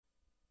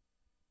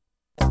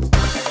Coming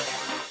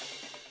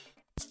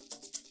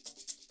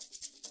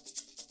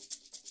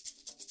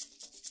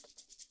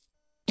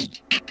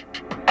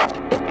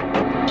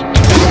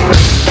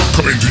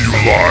to you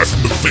live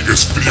from the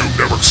Vegas Video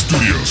Network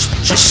studios,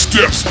 just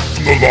steps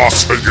from the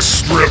Las Vegas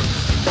Strip,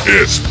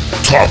 it's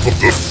Top of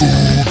the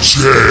Food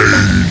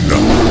Chain.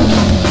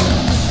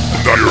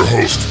 And now your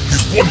host,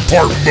 he's 1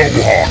 part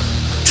Mohawk,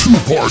 2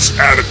 parts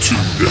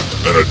attitude,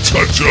 and a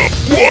touch of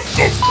what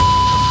the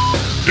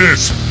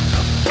It's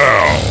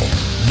Al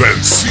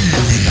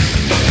Mancini.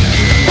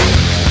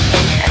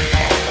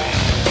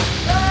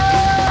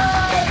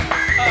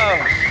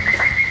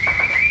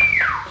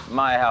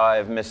 My, how I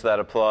have missed that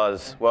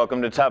applause.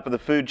 Welcome to Top of the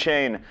Food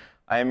Chain.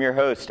 I am your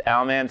host,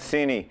 Al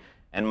Mancini,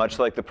 and much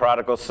like the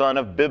prodigal son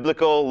of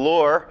biblical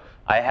lore,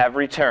 I have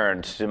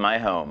returned to my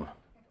home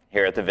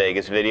here at the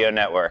Vegas Video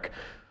Network.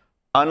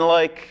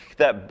 Unlike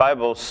that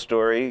Bible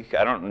story,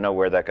 I don't know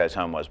where that guy's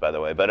home was, by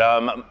the way, but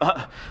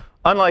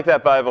unlike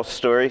that Bible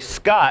story,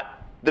 Scott,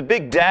 the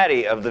big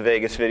daddy of the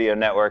Vegas Video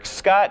Network,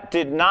 Scott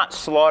did not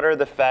slaughter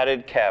the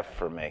fatted calf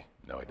for me.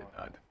 No, I did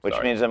not. Which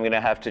means I'm going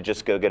to have to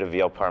just go get a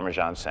veal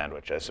parmesan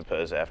sandwich, I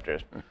suppose, after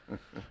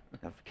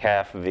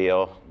calf,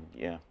 veal.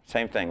 Yeah,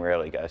 same thing,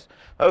 really, guys.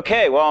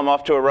 Okay, well, I'm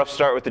off to a rough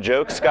start with the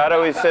joke. Scott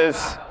always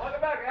says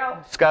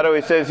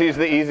he's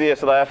the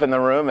easiest laugh in the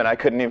room, and I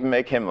couldn't even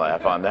make him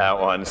laugh on that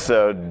one.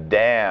 So,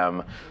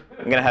 damn.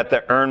 I'm going to have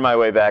to earn my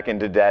way back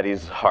into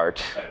Daddy's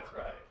heart. That's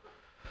right.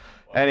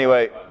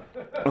 Anyway,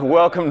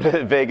 welcome to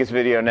the Vegas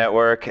Video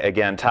Network.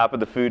 Again, Top of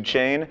the Food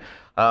Chain.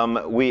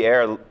 We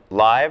air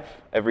live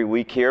every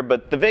week here,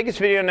 but the Vegas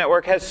Video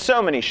Network has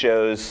so many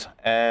shows,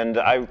 and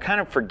I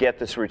kind of forget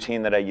this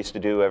routine that I used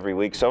to do every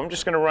week, so I'm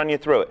just going to run you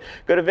through it.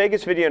 Go to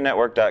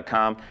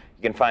vegasvideonetwork.com.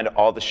 You can find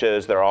all the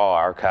shows. They're all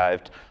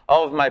archived.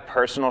 All of my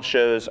personal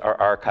shows are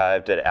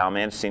archived at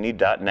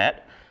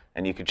almancini.net,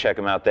 and you can check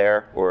them out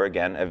there, or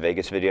again, at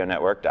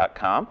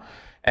vegasvideonetwork.com.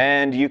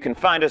 And you can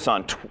find us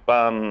on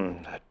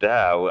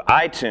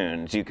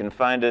iTunes. You can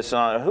find us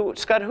on,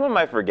 Scott, who am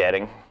I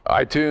forgetting?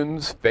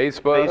 iTunes,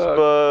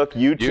 Facebook,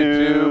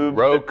 YouTube,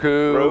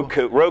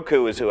 Roku.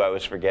 Roku is who I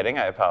was forgetting.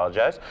 I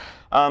apologize.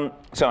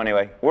 So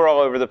anyway, we're all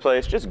over the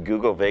place. Just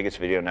Google Vegas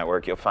Video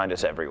Network. You'll find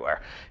us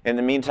everywhere. In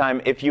the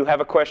meantime, if you have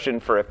a question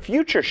for a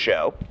future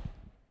show,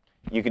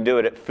 you can do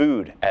it at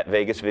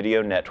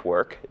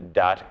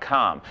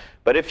food@vegasvideonetwork.com.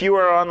 But if you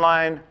are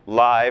online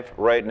live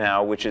right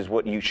now, which is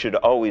what you should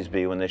always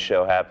be when this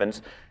show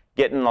happens,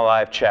 get in the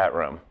live chat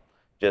room.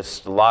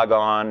 Just log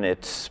on.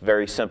 It's a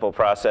very simple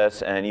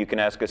process, and you can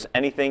ask us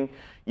anything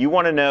you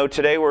want to know.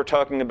 Today we're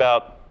talking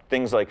about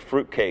things like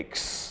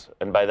fruitcakes,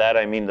 and by that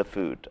I mean the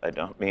food. I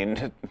don't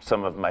mean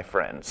some of my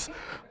friends.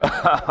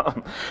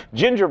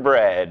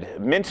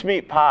 Gingerbread,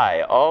 mincemeat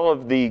pie, all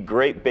of the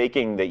great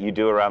baking that you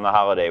do around the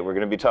holiday. We're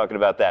going to be talking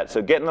about that.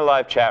 So get in the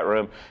live chat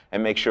room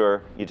and make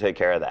sure you take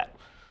care of that.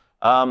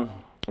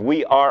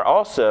 We are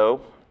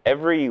also,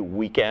 every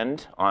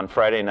weekend on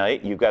Friday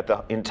night, you've got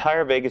the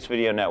entire Vegas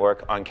Video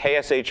Network on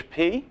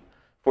KSHP,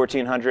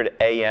 1400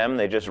 AM.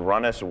 They just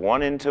run us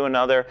one into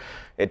another.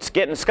 It's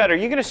getting, Scott, are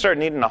you going to start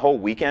needing a whole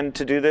weekend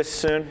to do this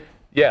soon?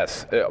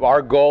 Yes,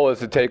 our goal is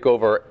to take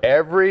over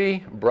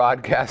every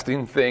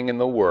broadcasting thing in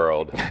the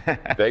world.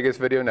 Vegas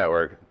Video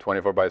Network,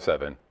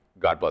 24/7.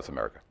 God bless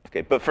America.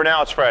 Okay, but for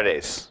now it's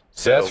Fridays.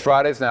 So yes,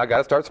 Fridays now. Got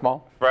to start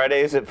small.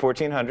 Fridays at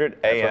 1400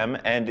 AM.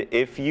 Right. And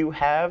if you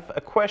have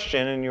a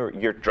question and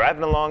you're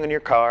driving along in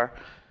your car,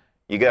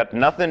 you got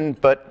nothing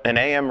but an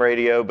AM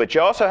radio, but you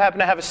also happen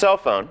to have a cell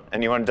phone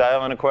and you want to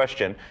dial in a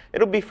question,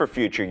 it'll be for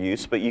future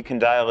use, but you can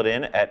dial it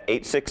in at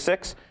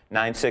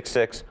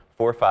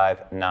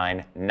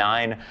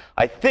 866-966-4599.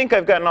 I think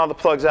I've gotten all the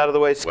plugs out of the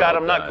way. Scott,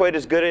 I'm not quite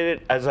as good at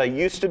it as I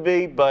used to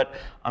be, but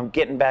I'm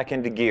getting back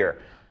into gear.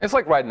 It's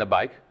like riding a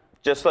bike.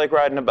 Just like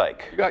riding a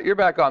bike. You're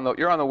back on the.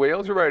 You're on the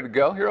wheels. You're ready to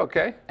go. You're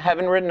okay.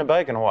 Haven't ridden a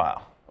bike in a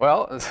while.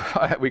 Well,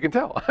 we can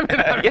tell.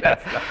 Yeah.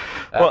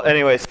 Well,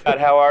 anyway, Scott,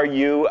 how are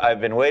you?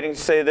 I've been waiting to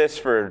say this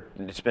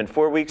it's been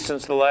 4 weeks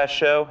since the last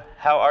show.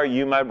 How are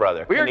you, my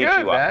brother? We're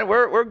good, man.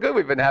 We're good.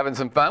 We've been having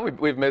some fun.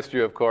 We've missed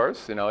you, of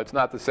course. You know, it's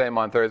not the same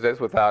on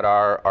Thursdays without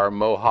our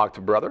Mohawked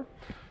brother.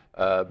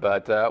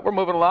 But we're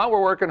moving along.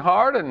 We're working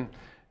hard and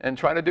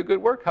trying to do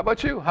good work. How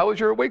about you? How was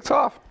your weeks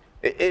off?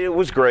 It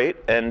was great,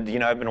 and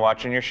I've been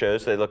watching your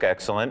shows. They look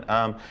excellent.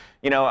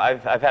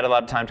 I've had a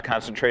lot of time to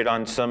concentrate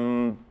on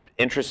some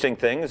interesting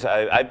things.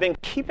 I've been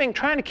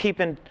trying to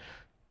keep in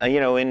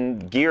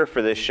gear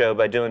for this show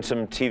by doing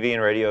some TV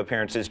and radio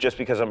appearances, just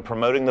because I'm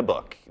promoting the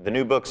book. The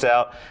new book's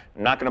out.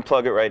 I'm not going to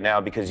plug it right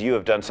now because you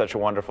have done such a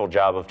wonderful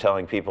job of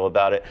telling people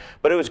about it.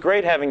 But it was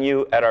great having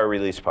you at our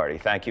release party.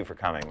 Thank you for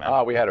coming, man.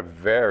 Oh, we had a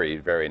very,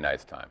 very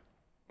nice time.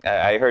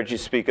 I heard you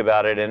speak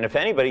about it, and if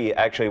anybody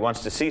actually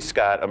wants to see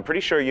Scott, I'm pretty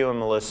sure you and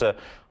Melissa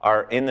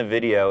are in the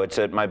video. It's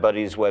at my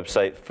buddy's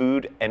website,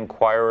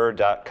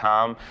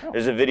 foodenquirer.com. Oh.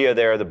 There's a video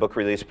there of the book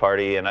release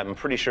party, and I'm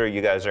pretty sure you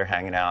guys are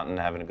hanging out and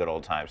having a good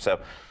old time. So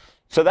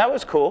that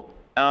was cool.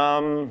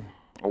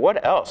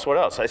 What else? What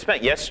else? I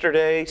spent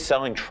yesterday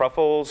selling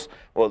truffles,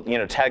 well,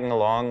 tagging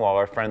along while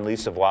our friend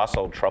Lisa Voss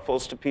sold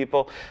truffles to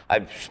people.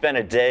 I've spent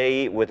a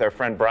day with our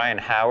friend Brian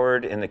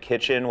Howard in the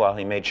kitchen while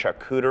he made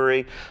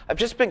charcuterie. I've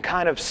just been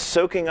kind of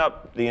soaking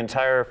up the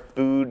entire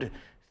food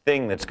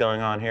thing that's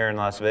going on here in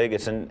Las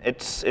Vegas, and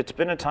it's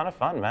been a ton of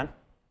fun, man.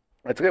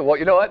 That's good. Well,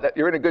 you know what?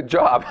 You're in a good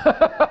job.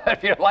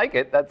 If you like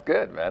it, that's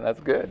good, man. That's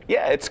good.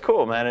 Yeah, it's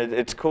cool, man.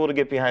 It's cool to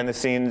get behind the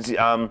scenes.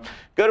 Go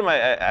to my,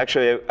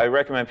 actually, I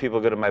recommend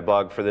people go to my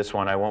blog for this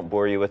one. I won't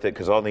bore you with it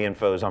because all the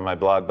info is on my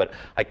blog, but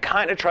I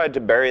kind of tried to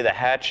bury the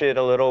hatchet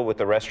a little with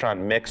the restaurant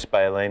Mix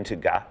by Alain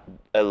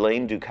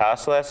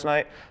Ducasse last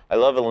night. I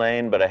love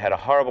Alain, but I had a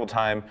horrible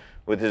time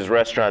with his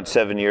restaurant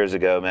 7 years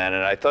ago, man,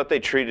 and I thought they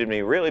treated me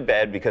really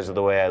bad because of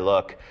the way I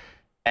look.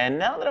 And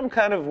now that I'm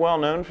kind of well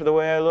known for the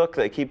way I look,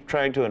 they keep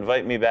trying to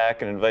invite me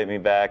back,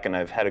 and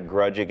I've had a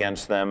grudge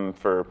against them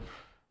for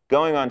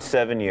going on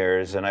 7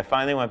 years, and I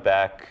finally went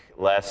back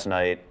last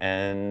night,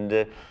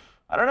 and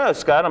I don't know,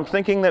 Scott, I'm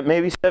thinking that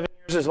maybe 7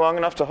 years is long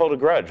enough to hold a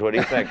grudge. What do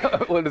you think?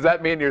 Well, does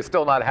that mean you're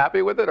still not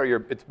happy with it,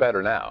 or it's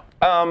better now?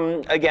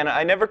 Again,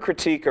 I never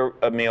critique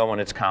a meal when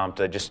it's comped.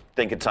 I just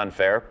think it's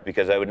unfair,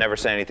 because I would never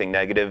say anything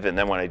negative, and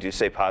then when I do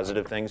say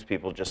positive things,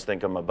 people just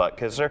think I'm a butt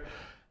kisser.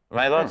 Am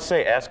I allowed to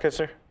say ass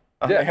kisser?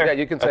 Yeah,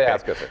 you can say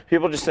ass kisser.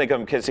 People just think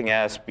I'm kissing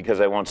ass because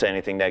I won't say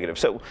anything negative.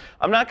 So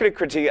I'm not going to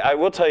critique. I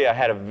will tell you, I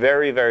had a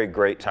very, very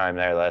great time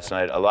there last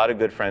night. A lot of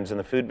good friends in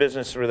the food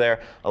business were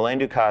there. Alain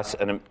Ducasse,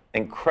 an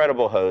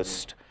incredible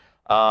host.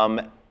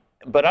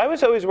 But I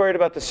was always worried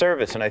about the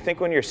service, and I think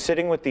when you're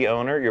sitting with the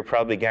owner, you're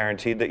probably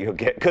guaranteed that you'll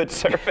get good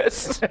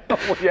service.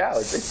 Well, yeah, I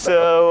think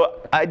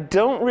so I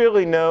don't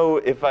really know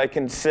if I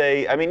can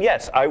say, I mean,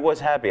 yes, I was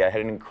happy. I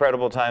had an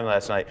incredible time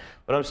last night,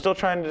 but I'm still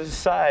trying to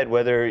decide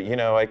whether,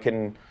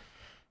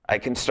 I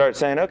can start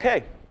saying,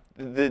 okay,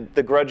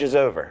 the grudge is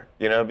over,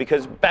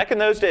 because back in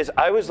those days,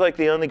 I was like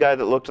the only guy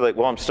that looked like,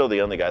 well, I'm still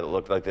the only guy that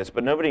looked like this,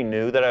 but nobody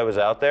knew that I was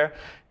out there,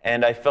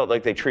 and I felt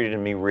like they treated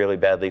me really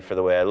badly for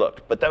the way I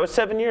looked. But that was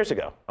 7 years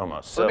ago,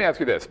 almost. So. Let me ask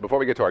you this, before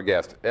we get to our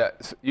guest.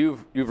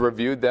 You've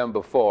reviewed them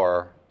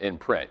before in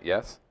print,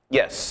 yes?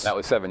 Yes. That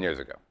was 7 years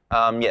ago.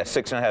 Yes,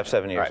 6.5,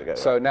 7 years ago.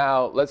 So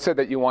now, let's say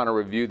that you want to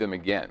review them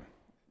again.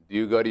 Do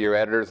you go to your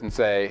editors and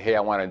say, hey, I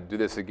want to do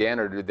this again,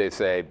 or do they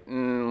say,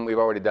 we've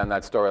already done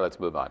that story, let's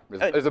move on?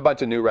 There's a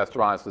bunch of new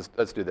restaurants,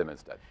 let's do them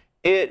instead.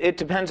 It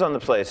depends on the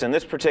place. In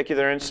this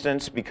particular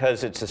instance,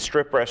 because it's a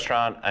strip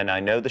restaurant, and I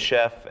know the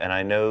chef, and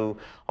I know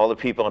all the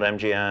people at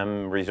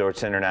MGM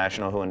Resorts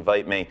International who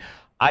invite me,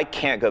 I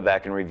can't go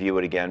back and review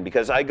it again,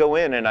 because I go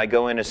in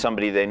as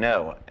somebody they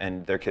know,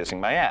 and they're kissing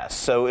my ass.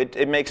 So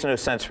it makes no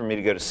sense for me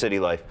to go to City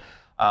Life.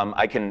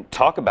 I can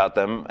talk about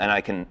them, and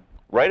I can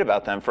write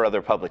about them for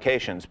other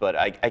publications, but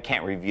I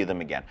can't review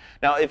them again.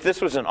 Now, if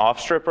this was an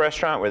off-strip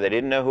restaurant where they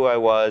didn't know who I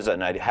was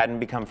and I hadn't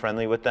become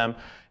friendly with them,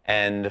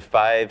 and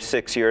 5,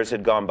 6 years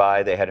had gone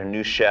by, they had a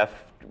new chef,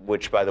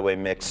 which, by the way,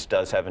 Mix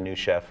does have a new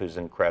chef who's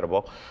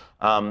incredible,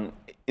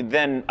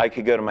 then I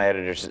could go to my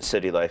editors at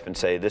City Life and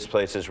say, this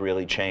place has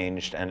really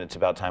changed, and it's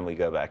about time we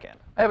go back in.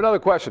 I have another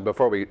question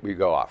before we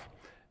go off,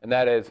 and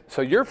that is,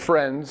 so you're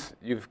friends,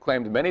 you've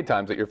claimed many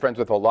times that you're friends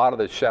with a lot of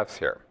the chefs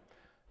here.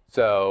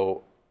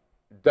 So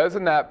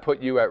doesn't that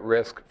put you at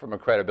risk from a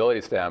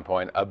credibility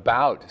standpoint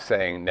about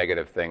saying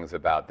negative things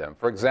about them?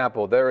 For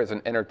example, there is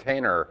an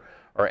entertainer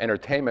or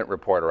entertainment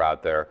reporter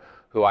out there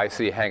who I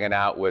see hanging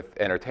out with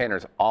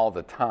entertainers all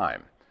the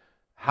time.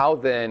 How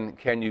then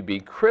can you be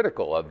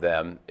critical of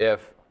them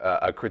if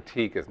a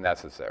critique is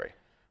necessary?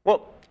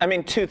 Well, I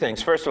mean, two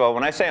things. First of all,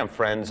 when I say I'm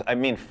friends, I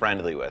mean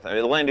friendly with. I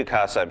mean, Alain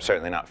Ducasse, I'm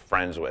certainly not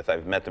friends with.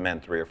 I've met the man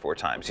 3 or 4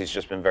 times. He's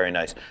just been very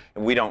nice.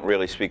 And we don't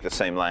really speak the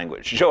same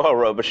language. Joel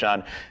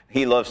Robuchon,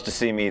 he loves to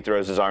see me,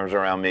 throws his arms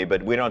around me,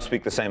 but we don't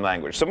speak the same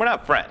language. So we're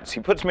not friends.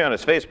 He puts me on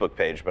his Facebook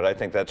page, but I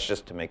think that's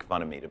just to make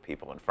fun of me to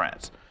people in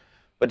France.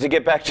 But to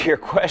get back to your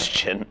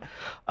question,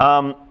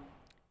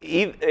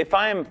 if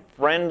I am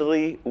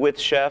friendly with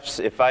chefs,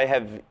 if I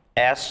have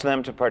asked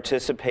them to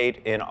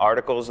participate in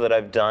articles that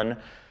I've done,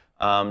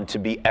 to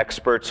be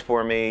experts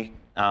for me,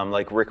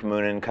 like Rick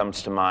Moonen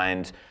comes to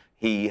mind.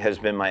 He has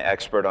been my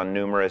expert on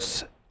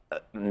numerous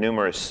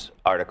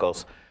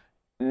articles.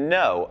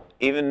 No,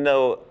 even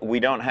though we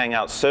don't hang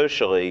out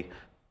socially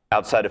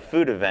outside of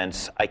food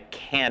events, I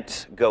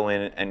can't go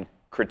in and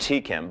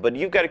critique him. But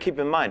you've got to keep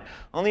in mind,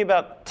 only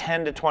about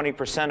 10 to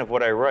 20% of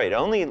what I write,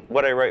 only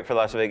what I write for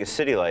Las Vegas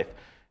City Life,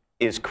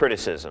 is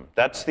criticism.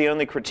 That's the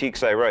only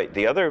critiques I write.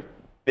 The other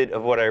bit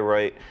of what I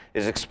write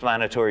is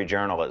explanatory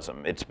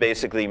journalism. It's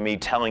basically me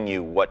telling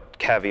you what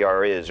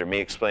caviar is, or me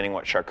explaining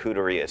what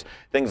charcuterie is,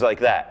 things like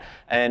that.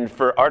 And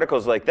for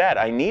articles like that,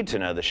 I need to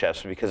know the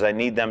chefs because I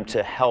need them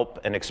to help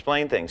and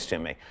explain things to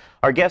me.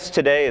 Our guest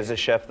today is a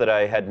chef that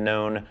I had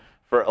known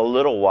for a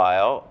little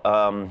while.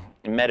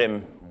 Met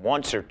him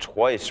once or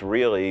twice,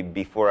 really,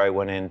 before I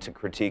went in to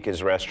critique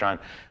his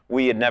restaurant.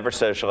 We had never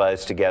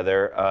socialized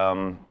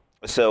together.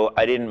 So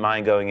I didn't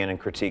mind going in and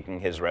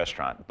critiquing his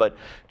restaurant. But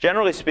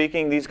generally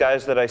speaking, these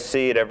guys that I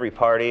see at every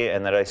party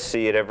and that I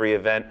see at every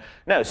event,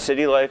 no,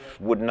 City Life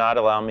would not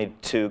allow me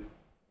to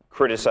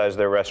criticize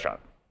their restaurant.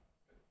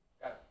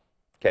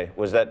 Okay,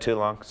 was that too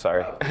long?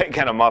 Sorry,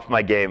 kind of off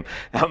my game.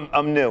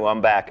 I'm new,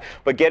 I'm back.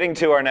 But getting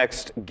to our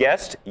next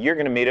guest, you're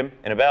going to meet him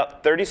in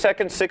about 30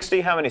 seconds,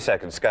 60? How many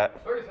seconds, Scott?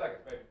 30 seconds,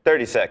 baby.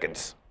 30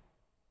 seconds.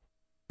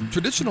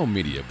 Traditional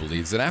media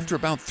believes that after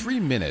about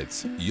 3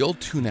 minutes, you'll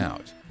tune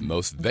out.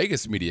 Most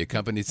Vegas media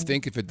companies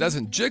think if it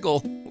doesn't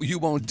jiggle, you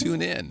won't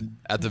tune in.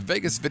 At the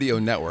Vegas Video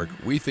Network,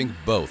 we think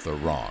both are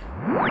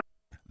wrong.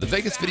 The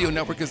Vegas Video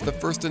Network is the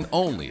first and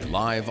only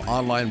live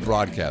online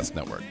broadcast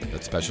network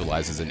that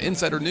specializes in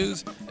insider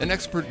news and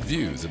expert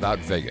views about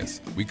Vegas.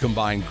 We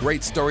combine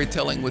great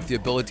storytelling with the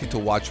ability to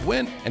watch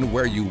when and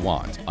where you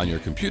want on your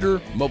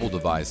computer, mobile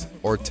device,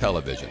 or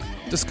television.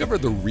 Discover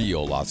the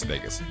real Las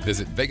Vegas.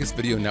 Visit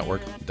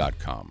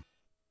VegasVideoNetwork.com.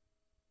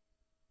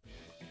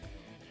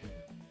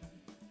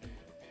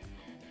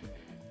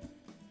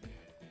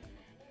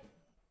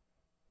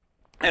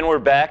 And we're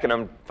back, and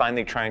I'm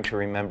finally trying to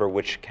remember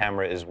which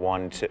camera is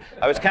 1, 2.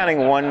 I was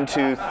counting 1,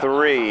 2,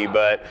 3,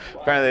 but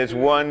apparently it's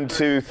 1,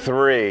 2,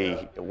 3.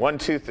 1,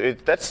 2, 3.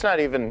 That's not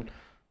even.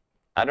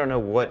 I don't know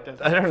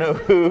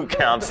who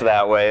counts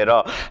that way at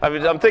all.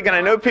 I'm thinking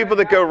I know people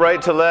that go right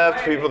to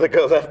left, people that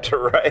go left to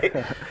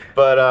right.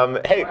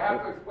 But hey,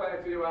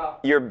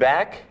 you're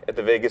back at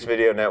the Vegas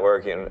Video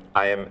Network, and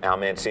I am Al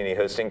Mancini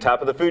hosting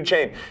Top of the Food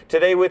Chain.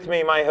 Today with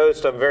me, my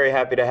host, I'm very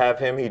happy to have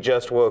him. He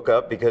just woke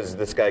up because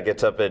this guy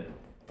gets up at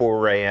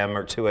 4 a.m.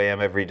 or 2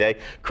 a.m. every day.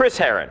 Chris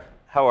Herron,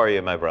 how are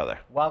you, my brother?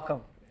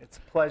 Welcome. It's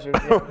a pleasure to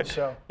be on the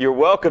show. You're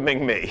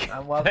welcoming me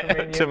I'm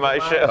welcoming you to my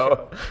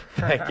show.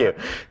 Thank you.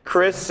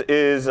 Chris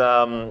is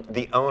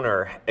the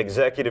owner,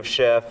 executive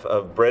chef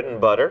of Bread and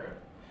Butter,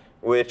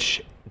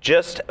 which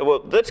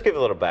let's give a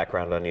little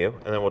background on you,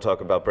 and then we'll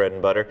talk about Bread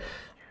and Butter.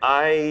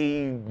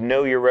 I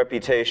know your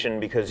reputation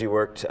because you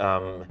worked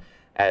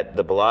at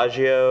the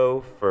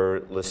Bellagio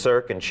for Le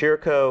Cirque and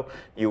Chirco.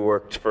 You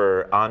worked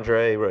for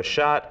Andre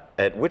Rochat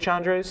at which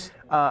Andres?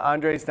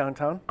 Andres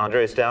Downtown.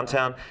 Andres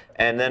Downtown.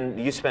 And then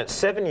you spent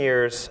 7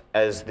 years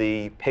as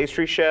the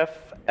pastry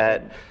chef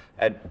at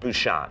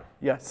Bouchon.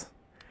 Yes.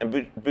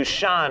 And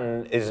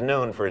Bouchon is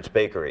known for its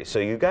bakery, so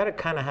you got to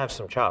kind of have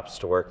some chops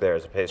to work there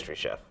as a pastry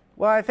chef.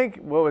 Well, I think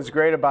what was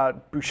great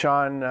about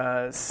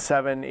Bouchon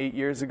 7, 8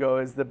 years ago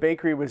is the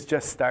bakery was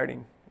just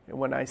starting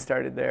when I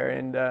started there,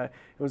 and it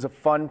was a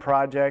fun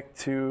project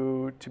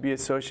to be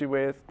associated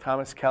with.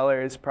 Thomas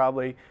Keller is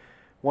probably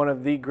one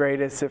of the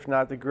greatest, if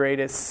not the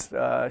greatest,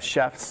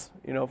 chefs,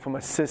 from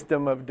a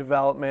system of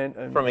development.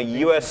 From a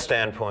U.S.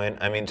 standpoint,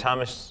 I mean,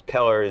 Thomas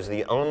Keller is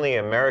the only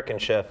American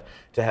chef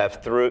to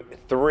have 2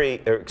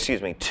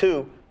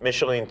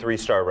 Michelin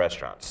 3-star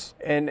restaurants.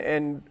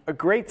 And a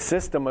great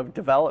system of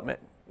development.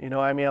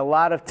 I mean, a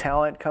lot of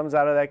talent comes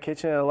out of that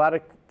kitchen, and a lot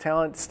of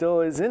talent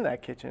still is in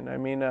that kitchen. I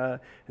mean,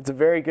 it's a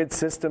very good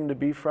system to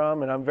be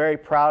from, and I'm very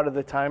proud of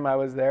the time I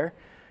was there.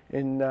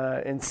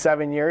 In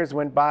 7 years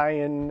went by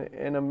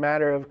in a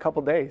matter of a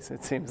couple days,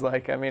 it seems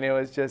like. I mean, it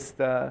was just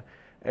an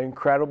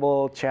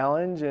incredible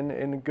challenge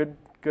and a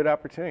good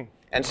opportunity.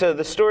 And so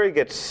the story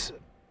gets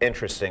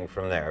interesting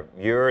from there.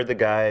 You're the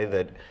guy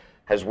that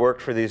has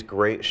worked for these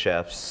great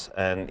chefs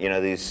and,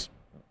 these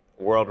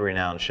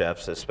world-renowned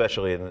chefs,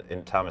 especially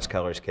in Thomas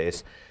Keller's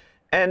case.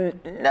 And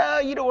no,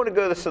 you don't want to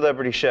go the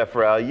celebrity chef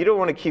route. You don't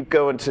want to keep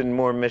going to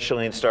more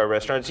Michelin star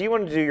restaurants. You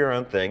want to do your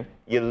own thing.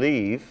 You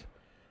leave.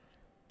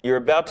 You're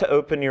about to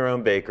open your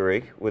own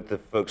bakery with the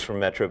folks from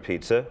Metro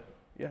Pizza.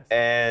 Yes.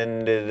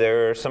 And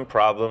there are some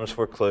problems,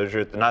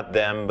 foreclosure, not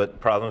them,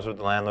 but problems with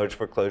the landlords,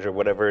 foreclosure,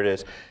 whatever it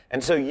is.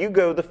 And so you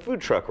go the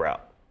food truck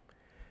route.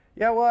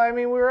 Yeah, well, I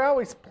mean, we were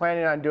always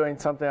planning on doing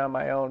something on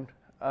my own.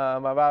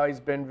 I've always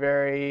been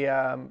very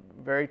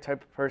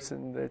type of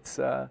person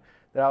that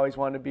I always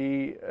wanted to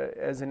be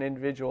as an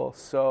individual.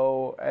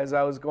 So as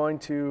I was going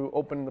to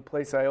open the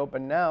place I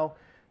open now,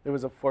 there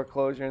was a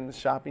foreclosure in the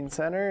shopping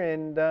center,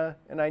 and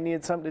I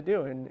needed something to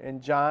do.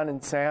 And John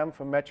and Sam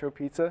from Metro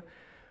Pizza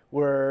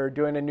were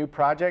doing a new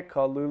project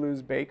called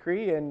Lulu's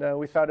Bakery, and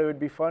we thought it would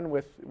be fun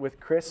with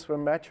Chris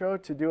from Metro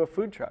to do a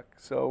food truck.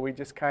 So we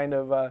just kind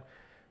of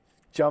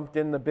jumped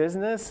in the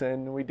business,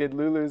 and we did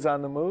Lulu's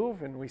on the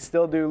Move, and we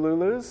still do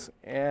Lulu's.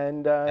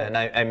 And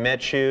I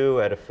met you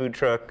at a food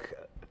truck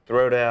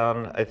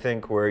throwdown, I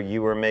think, where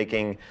you were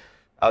making,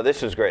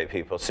 this was great,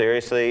 people.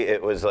 Seriously,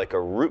 it was like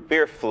a root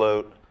beer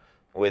float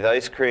with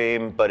ice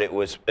cream, but it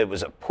was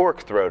a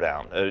pork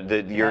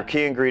throwdown. Your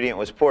key ingredient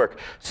was pork.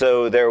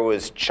 So there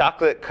was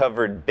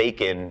chocolate-covered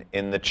bacon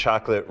in the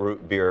chocolate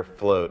root beer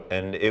float,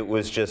 and it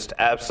was just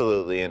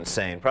absolutely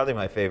insane. Probably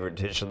my favorite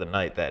dish of the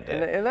night that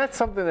day. And that's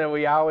something that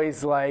we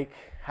always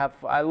have.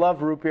 I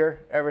love root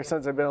beer ever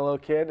since I've been a little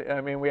kid. I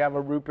mean, we have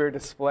a root beer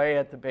display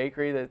at the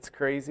bakery that's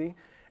crazy.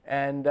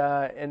 And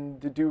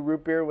to do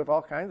root beer with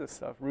all kinds of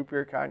stuff, root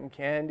beer cotton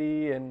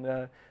candy,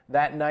 and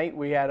that night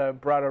we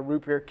brought a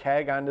root beer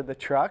keg onto the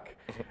truck,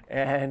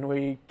 and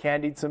we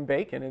candied some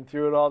bacon and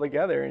threw it all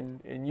together,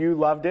 and you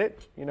loved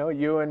it,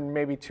 you and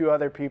maybe 2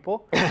 other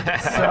people. So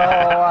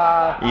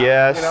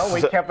yes,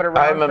 we kept it around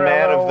I'm a for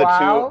man a of the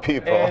while, 2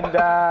 people.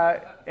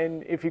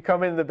 and if you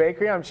come into the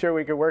bakery, I'm sure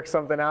we could work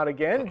something out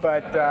again.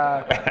 But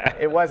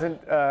it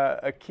wasn't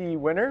a key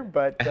winner.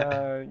 But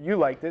you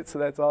liked it, so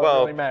that's all that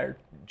really mattered.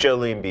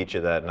 Jolene beat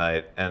you that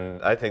night,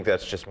 and I think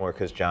that's just more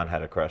because John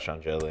had a crush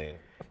on Jolene.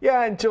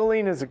 Yeah, and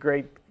Jolene is a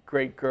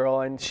great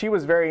girl, and she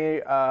was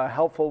very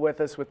helpful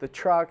with us with the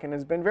truck, and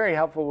has been very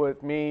helpful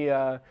with me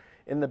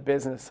in the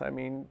business. I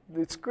mean,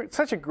 it's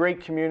such a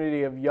great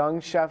community of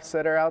young chefs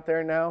that are out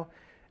there now,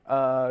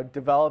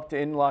 developed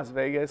in Las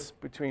Vegas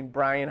between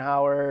Brian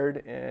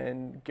Howard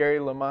and Gary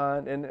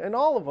Lamont, and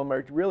all of them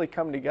are really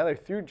coming together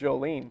through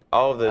Jolene.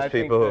 All of those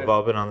people who have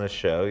all been on this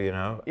show, you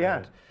know.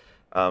 Yeah.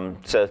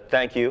 So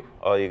thank you,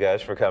 all you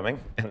guys, for coming.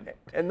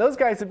 And those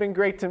guys have been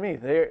great to me.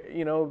 They're,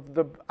 you know,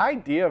 the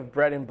idea of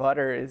Bread and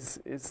Butter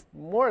is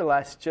more or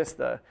less just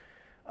a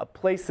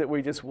place that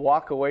we just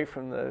walk away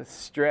from the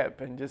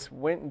strip and just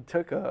went and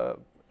took a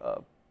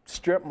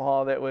strip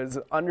mall that was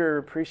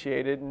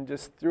underappreciated and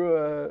just threw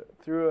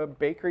a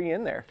bakery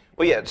in there.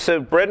 Well, yeah. So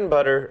Bread and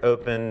Butter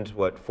opened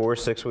what, 4 or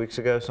 6 weeks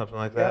ago, something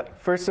like that.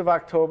 Yeah, 1st of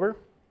October.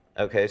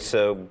 Okay,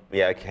 so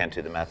yeah, I can't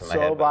do the math in my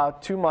head. So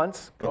about 2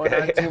 months, going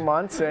on 2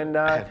 months, and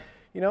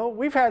you know,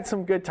 we've had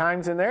some good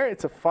times in there.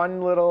 It's a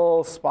fun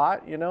little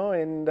spot, you know,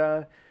 and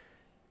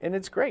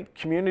it's great.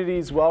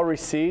 Community's well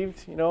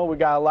received. You know, we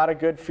got a lot of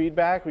good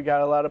feedback. We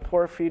got a lot of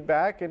poor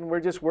feedback, and we're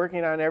just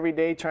working on every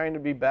day trying to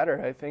be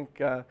better. I think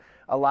a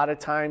lot of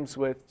times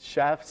with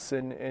chefs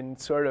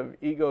and sort of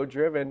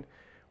ego-driven,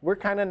 we're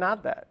kind of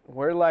not that.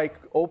 We're like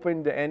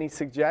open to any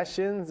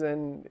suggestions,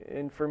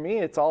 and for me,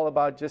 it's all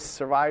about just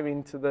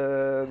surviving to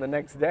the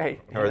next day.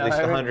 Or at least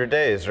 100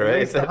 days, right? At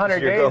least 100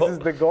 days is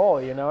the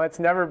goal. You know, it's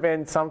never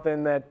been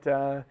something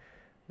that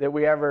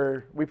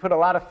we put a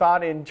lot of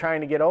thought in trying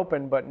to get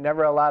open, but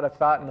never a lot of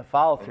thought in the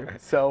follow through.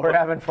 So we're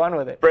having fun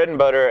with it. Bread and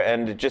Butter,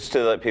 and just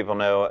to let people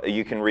know,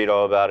 you can read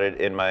all about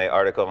it in my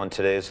article on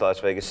today's Las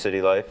Vegas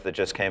City Life that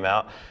just came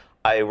out.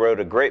 I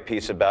wrote a great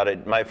piece about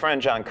it. My friend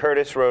John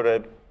Curtis wrote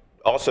a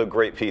also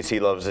great piece. He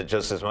loves it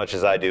just as much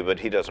as I do, but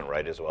he doesn't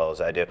write as well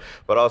as I do.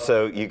 But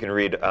also, you can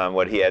read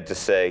what he had to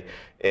say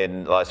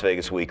in Las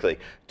Vegas Weekly.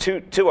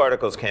 Two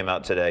articles came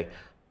out today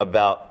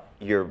about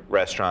your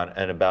restaurant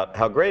and about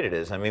how great it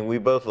is. I mean, we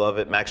both love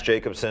it. Max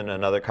Jacobson,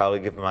 another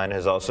colleague of mine,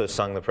 has also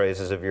sung the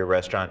praises of your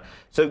restaurant.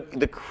 So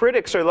the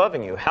critics are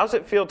loving you. How's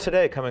it feel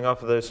today coming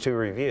off of those 2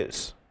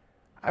 reviews?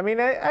 I mean,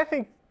 I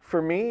think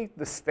for me,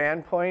 the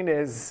standpoint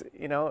is,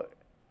 you know,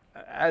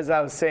 as I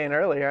was saying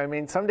earlier, I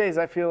mean, some days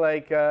I feel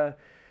like, you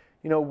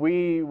know,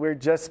 we're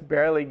just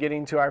barely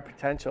getting to our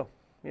potential.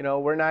 You know,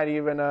 we're not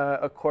even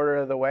a quarter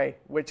of the way,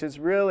 which is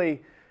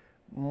really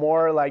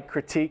more like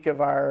critique of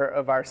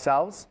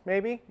ourselves,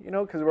 maybe, you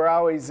know, because we're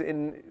always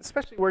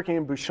especially working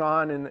in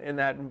Bouchon in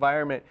that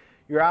environment,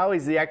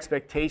 the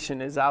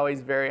expectation is always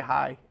very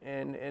high,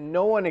 and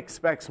no one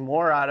expects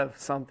more out of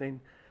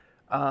something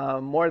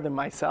more than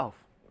myself.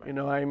 You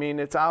know, I mean,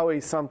 it's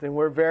always something.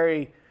 We're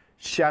very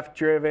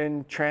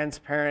chef-driven,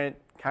 transparent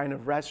kind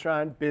of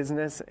restaurant,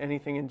 business,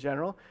 anything in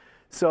general.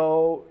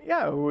 So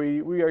yeah,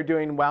 we are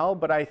doing well,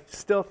 but I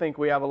still think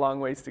we have a long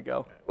ways to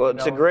go. Well,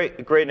 it's a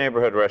great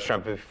neighborhood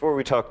restaurant. But before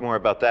we talk more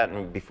about that,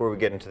 and before we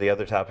get into the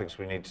other topics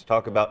we need to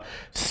talk about,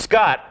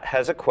 Scott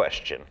has a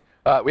question.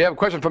 We have a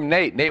question from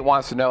Nate. Nate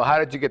wants to know, how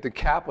did you get the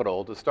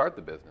capital to start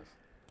the business?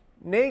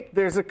 Nate,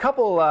 there's a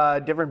couple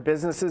different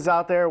businesses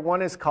out there.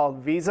 One is called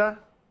Visa.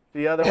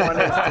 The other one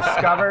is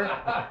Discover.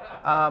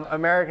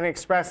 American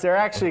Express. They're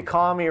actually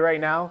calling me right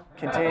now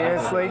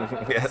continuously.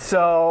 Yes.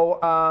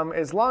 So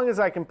as long as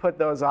I can put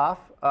those off,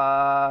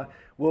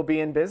 we'll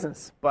be in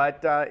business.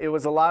 But it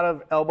was a lot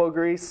of elbow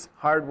grease,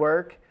 hard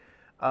work.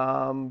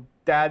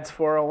 Dad's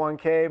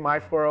 401k, my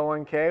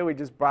 401k. We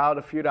just borrowed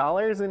a few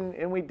dollars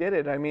and we did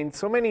it. I mean,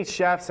 so many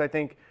chefs, I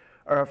think,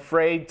 are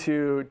afraid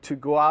to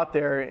go out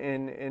there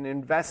and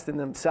invest in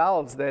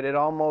themselves that it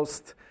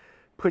almost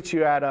puts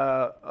you at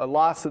a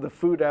loss of the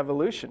food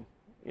evolution.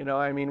 You know,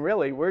 I mean,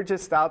 really, we're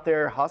just out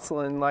there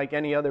hustling like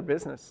any other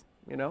business,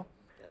 you know,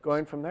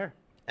 going from there.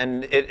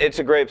 And it's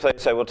a great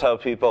place, I will tell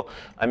people.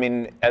 I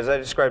mean, as I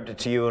described it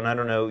to you, and I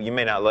don't know, you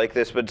may not like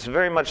this, but it's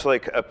very much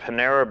like a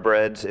Panera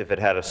Bread's if it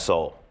had a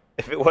soul.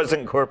 If it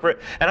wasn't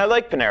corporate. And I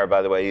like Panera,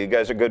 by the way. You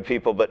guys are good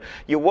people. But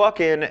you walk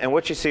in, and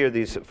what you see are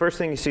these, first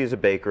thing you see is a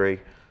bakery,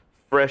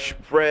 fresh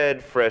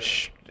bread,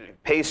 fresh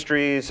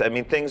pastries, I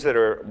mean, things that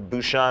are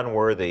Bouchon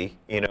worthy,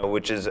 you know,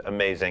 which is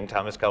amazing,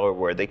 Thomas Keller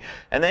worthy.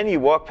 And then you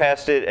walk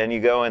past it and you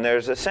go and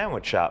there's a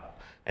sandwich shop.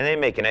 And they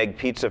make an egg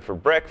pizza for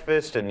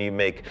breakfast, and you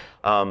make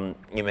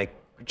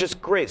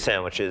just great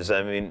sandwiches.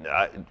 I mean,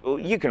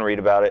 you can read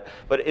about it,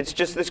 but it's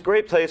just this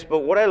great place. But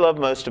what I love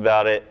most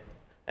about it,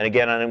 and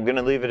again, I'm going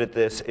to leave it at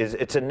this, is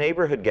it's a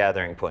neighborhood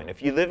gathering point.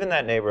 If you live in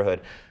that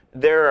neighborhood,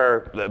 there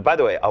are, by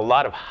the way, a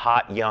lot of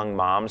hot young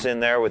moms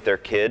in there with their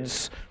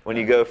kids when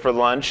you go for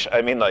lunch.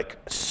 I mean, like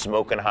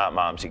smoking hot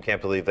moms. You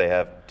can't believe they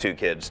have 2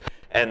 kids.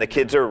 And the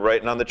kids are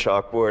writing on the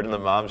chalkboard and the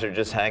moms are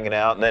just hanging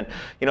out. And then,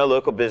 you know,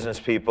 local business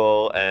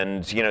people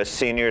and, you know,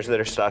 seniors that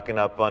are stocking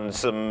up on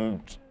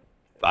some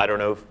I don't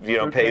know,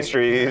 Fruitcake.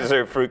 pastries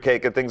or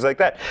fruitcake and things like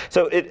that.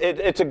 So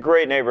it's a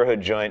great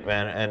neighborhood joint,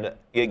 man. And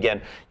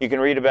again, you can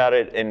read about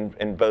it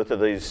in both of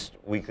these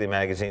weekly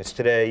magazines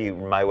today.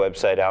 My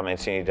website,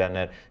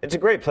 almancini.net. It's a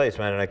great place,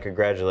 man, and I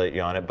congratulate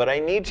you on it. But I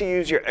need to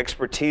use your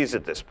expertise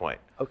at this point.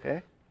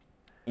 Okay.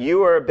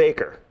 You are a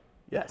baker,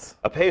 Yes.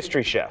 a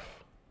pastry chef,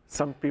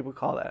 Some people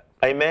call that.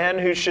 a man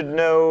who should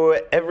know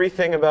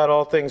everything about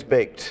all things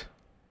baked.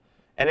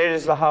 And it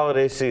is the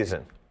holiday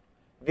season.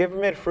 Have you ever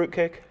made a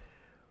fruitcake?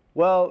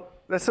 Well,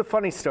 that's a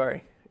funny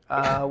story.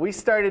 We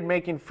started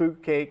making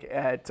fruitcake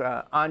at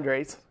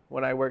Andres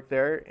when I worked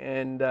there,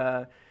 and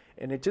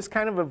it just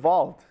kind of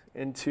evolved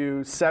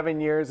into 7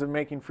 years of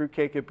making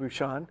fruitcake at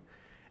Bouchon.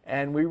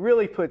 And we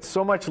really put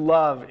so much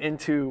love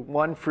into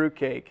one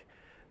fruitcake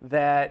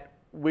that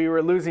we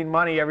were losing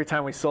money every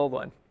time we sold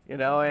one.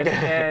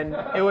 And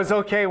it was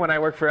okay when I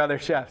worked for other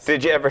chefs.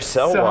 Did you ever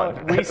sell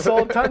one? We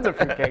sold tons of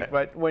fruitcake,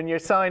 but when you're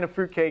selling a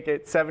fruitcake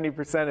at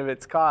 70% of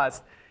its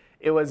cost,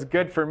 it was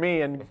good for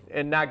me and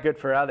not good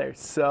for others.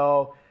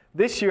 So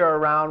this year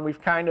around,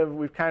 we've kind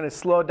of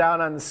slowed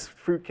down on the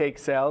fruitcake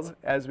sales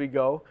as we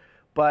go.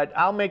 But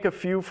I'll make a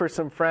few for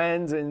some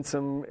friends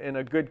and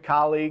a good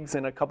colleagues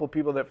and a couple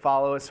people that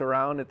follow us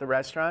around at the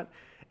restaurant,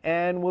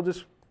 and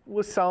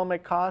we'll sell them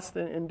at cost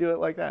and do it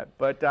like that.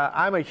 But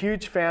I'm a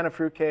huge fan of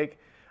fruitcake.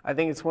 I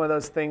think it's one of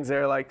those things that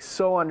are like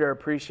so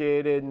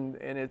underappreciated,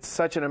 and it's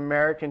such an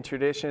American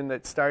tradition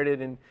that started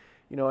in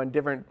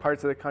different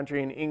parts of the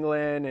country, in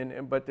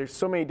England, but there's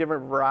so many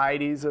different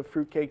varieties of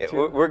fruitcake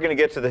too. We're going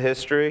to get to the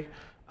history.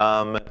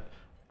 For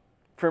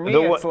me,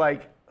 it's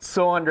like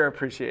so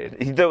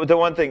underappreciated. The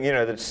one thing,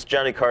 that's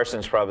Johnny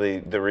Carson's probably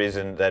the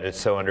reason that it's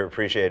so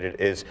underappreciated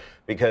is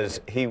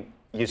because he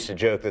used to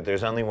joke that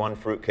there's only one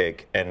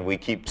fruitcake, and we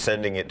keep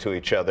sending it to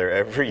each other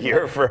every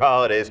year for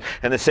holidays,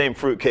 and the same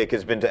fruitcake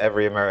has been to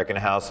every American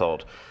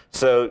household.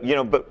 So,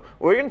 but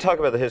we're going to talk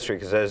about the history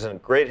because there's a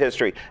great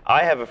history.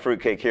 I have a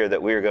fruitcake here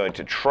that we are going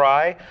to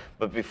try,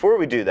 but before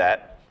we do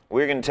that,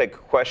 we're going to take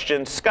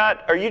questions.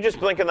 Scott, are you just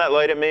blinking that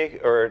light at me,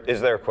 or is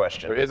there a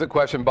question? There is a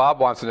question. Bob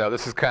wants to know,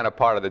 this is kind of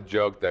part of the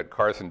joke that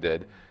Carson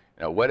did.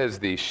 What is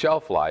the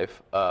shelf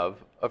life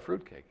of a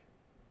fruitcake?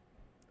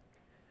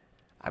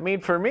 I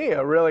mean, for me,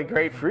 a really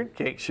great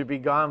fruitcake should be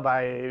gone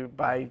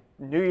by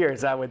New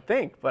Year's, I would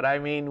think. But I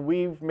mean,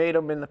 we've made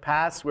them in the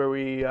past where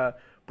we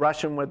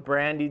brush them with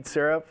brandied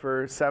syrup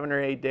for 7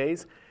 or 8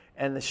 days,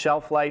 and the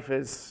shelf life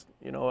is,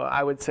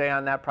 I would say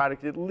on that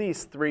product at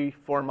least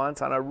 3-4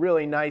 months on a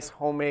really nice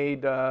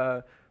homemade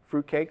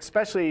fruitcake,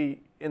 especially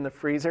in the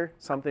freezer,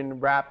 something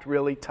wrapped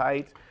really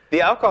tight. The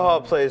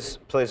alcohol plays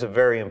a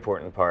very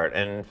important part,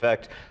 and in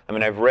fact, I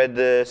mean, I've read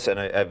this and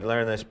I've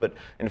learned this, but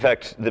in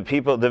fact,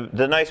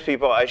 the nice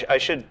people, I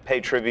should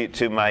pay tribute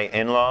to my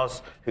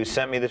in-laws who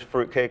sent me this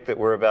fruitcake that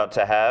we're about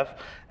to have,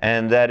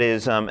 and that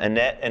is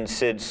Annette and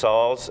Sid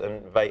Sauls,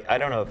 and I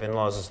don't know if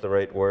in-laws is the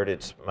right word,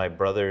 it's my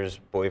brother's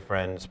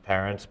boyfriend's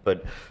parents,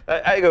 but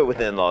I go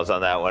with in-laws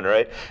on that one,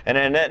 right? And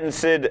Annette and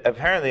Sid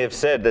apparently have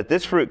said that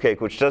this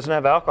fruitcake, which doesn't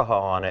have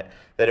alcohol on it,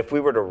 that if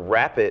we were to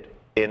wrap it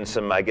in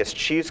some, I guess,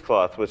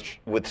 cheesecloth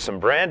with some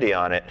brandy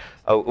on it.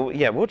 Oh,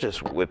 yeah, we'll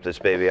just whip this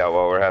baby out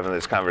while we're having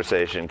this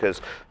conversation because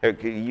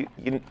you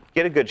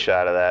get a good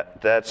shot of that.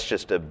 That's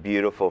just a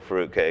beautiful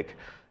fruitcake.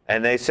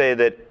 And they say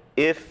that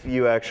if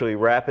you actually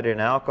wrap it in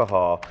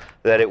alcohol,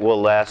 that it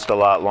will last a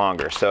lot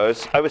longer. So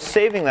I was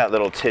saving that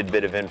little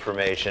tidbit of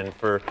information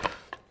for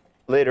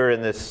later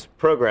in this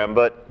program,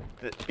 but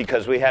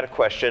because we had a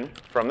question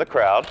from the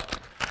crowd,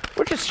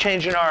 we're just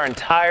changing our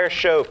entire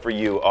show for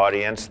you,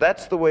 audience.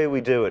 That's the way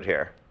we do it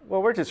here.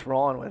 Well, we're just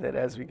rolling with it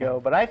as we go.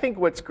 But I think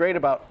what's great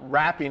about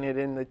wrapping it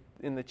in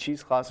the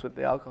cheesecloth with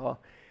the alcohol,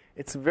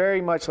 it's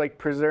very much like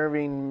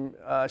preserving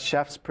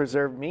chefs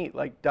preserve meat,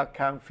 like duck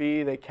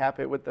confit. They cap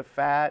it with the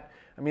fat.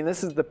 I mean,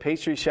 this is the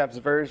pastry chef's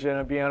version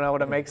of being able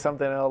to make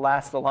something that'll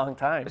last a long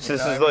time. This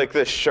is like the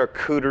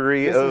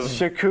charcuterie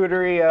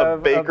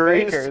of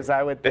bakers,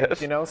 I would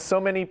think. Yes. So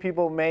many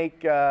people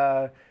make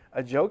a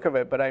joke of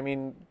it, but I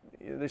mean,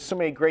 there's so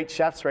many great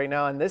chefs right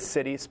now in this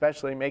city,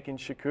 especially making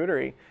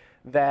charcuterie,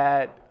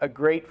 that a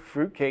great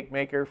fruitcake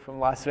maker from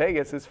Las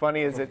Vegas, as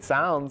funny as it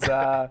sounds,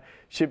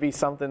 should be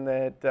something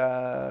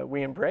that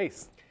we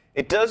embrace.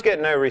 It does get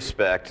no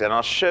respect, and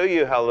I'll show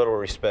you how little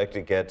respect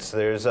it gets.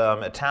 There's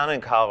a town in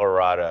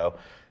Colorado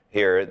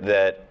here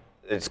that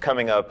it's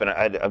coming up, and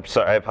I'm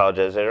sorry, I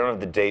apologize. I don't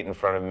have the date in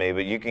front of me,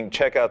 but you can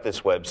check out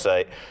this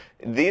website.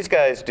 These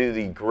guys do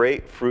the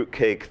Great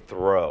Fruitcake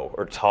Throw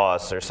or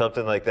Toss or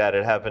something like that.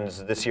 It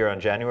happens this year on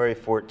January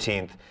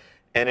 14th,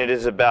 and it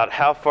is about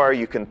how far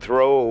you can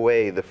throw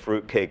away the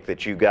fruitcake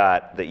that you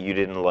got that you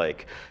didn't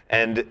like.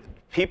 And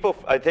people,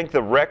 I think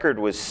the record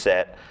was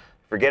set,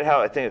 forget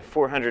how, I think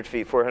 400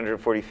 feet,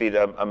 440 feet,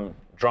 I'm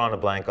drawing a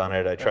blank on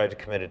it. I tried to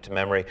commit it to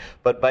memory,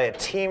 but by a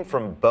team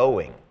from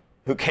Boeing,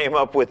 who came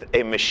up with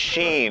a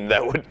machine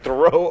that would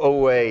throw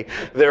away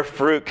their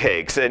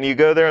fruitcakes. And you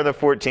go there on the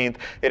 14th.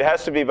 It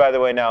has to be, by the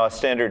way, now a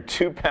standard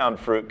 2-pound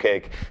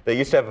fruitcake. They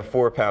used to have a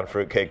 4-pound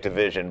fruitcake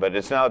division, but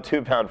it's now a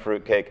 2-pound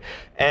fruitcake.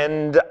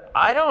 And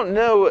I don't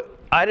know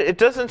It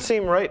doesn't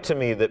seem right to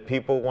me that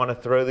people want to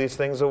throw these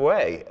things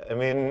away. I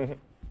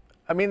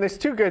mean, there's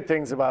two good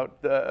things about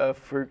a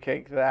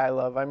fruitcake that I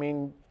love. I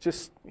mean,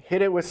 just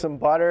hit it with some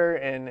butter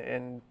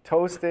and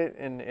toast it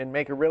and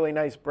make a really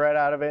nice bread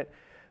out of it.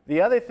 The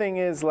other thing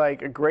is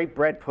like a great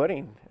bread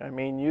pudding. I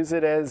mean, use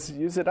it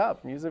up.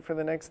 Use it for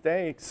the next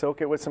day.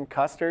 Soak it with some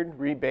custard,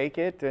 rebake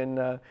it,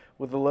 and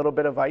with a little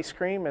bit of ice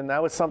cream. And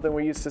that was something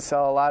we used to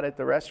sell a lot at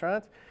the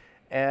restaurants.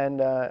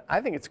 And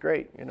I think it's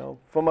great.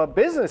 From a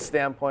business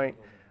standpoint,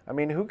 I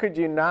mean, who could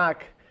you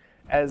knock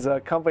as a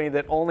company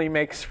that only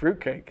makes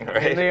fruitcake?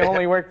 Right. And they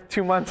only work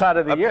 2 months out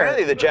of the year.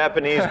 Apparently the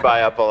Japanese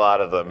buy up a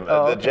lot of them.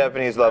 Oh, the okay.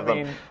 Japanese love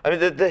them. I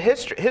mean, the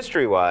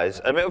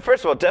history-wise, I mean,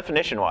 first of all,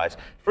 definition-wise,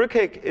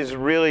 fruitcake is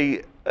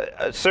really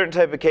a certain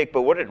type of cake,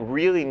 but what it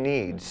really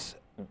needs,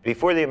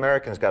 before the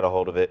Americans got a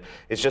hold of it,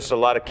 is just a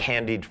lot of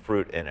candied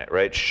fruit in it,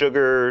 right?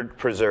 Sugared,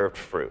 preserved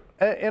fruit.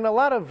 And a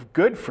lot of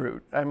good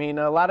fruit. I mean,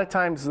 a lot of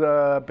times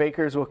the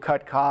bakers will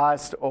cut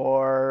cost,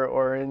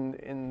 or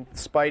in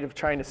spite of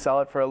trying to sell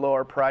it for a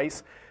lower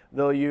price,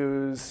 they'll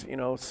use,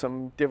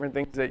 some different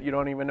things that you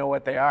don't even know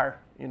what they are.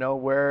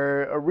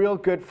 Where a real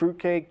good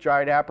fruitcake,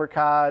 dried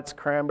apricots,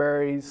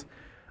 cranberries,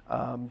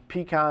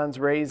 pecans,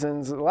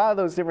 raisins, a lot of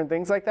those different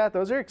things like that,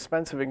 those are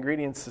expensive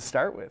ingredients to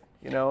start with,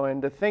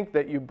 and to think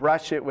that you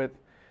brush it with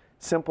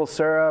simple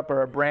syrup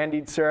or a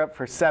brandied syrup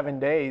for 7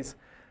 days,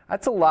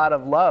 that's a lot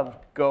of love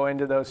go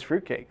into those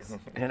fruitcakes,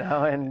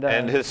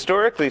 And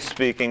historically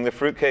speaking, the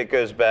fruitcake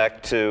goes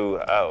back to,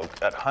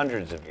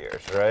 hundreds of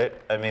years, right?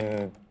 I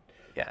mean,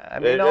 yeah, I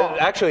mean,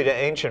 actually to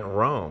ancient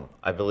Rome,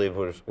 I believe,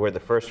 was where the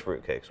first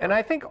fruitcakes were. And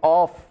I think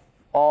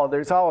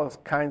there's all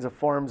kinds of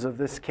forms of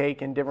this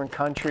cake in different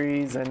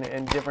countries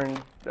and different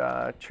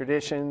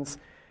traditions.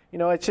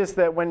 It's just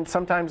that when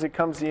sometimes it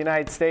comes to the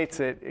United States,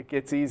 it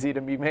gets easy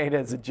to be made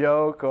as a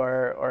joke,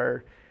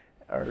 or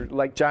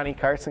like Johnny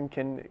Carson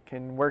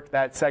can work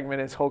that segment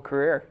his whole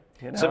career.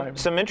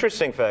 Some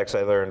interesting facts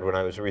I learned when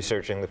I was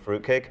researching the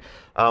fruitcake.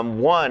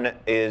 One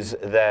is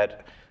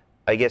that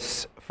I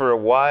guess for a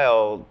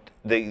while,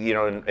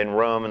 in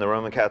Rome, in the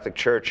Roman Catholic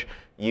Church,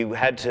 you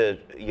had to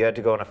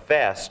go on a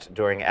fast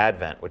during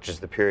Advent, which is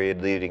the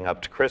period leading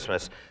up to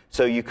Christmas.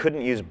 So you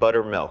couldn't use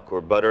buttermilk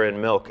or butter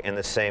and milk in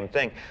the same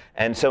thing.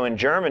 And so in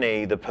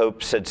Germany, the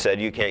popes had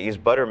said you can't use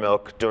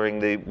buttermilk during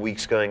the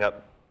weeks going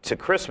up to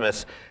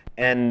Christmas.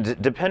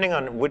 And depending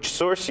on which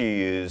source you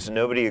use,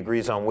 nobody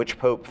agrees on which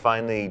pope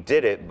finally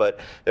did it. But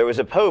there was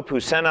a pope who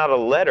sent out a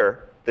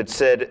letter that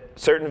said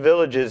certain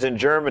villages in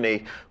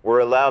Germany were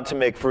allowed to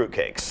make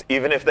fruitcakes,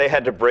 even if they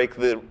had to break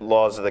the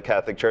laws of the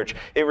Catholic Church.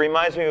 It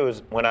reminds me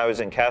of when I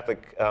was in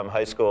Catholic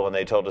high school and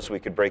they told us we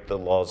could break the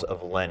laws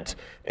of Lent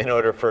in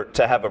order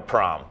to have a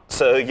prom.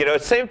 So,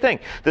 same thing.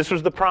 This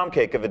was the prom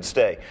cake of its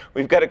day.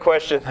 We've got a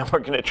question, and we're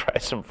going to try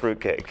some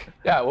fruitcake.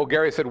 Yeah, well,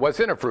 Gary said,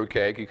 what's in a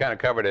fruitcake? You kind of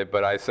covered it,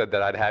 but I said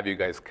that I'd have you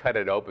guys cut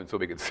it open so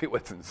we could see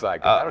what's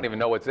inside, 'cause I don't even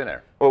know what's in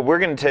there. Well, we're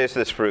going to taste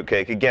this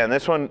fruitcake. Again,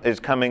 this one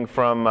is coming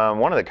from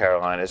one of the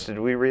Carolinas. Did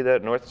we read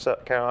that? North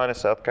Carolina,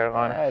 South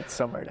Carolina? It's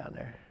somewhere down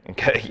there.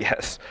 Okay,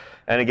 yes.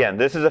 And again,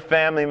 this is a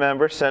family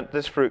member sent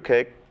this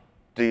fruitcake.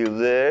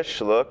 Delish.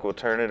 Look, we'll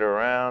turn it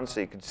around so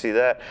you can see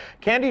that.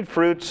 Candied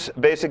fruits,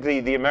 basically,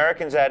 the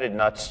Americans added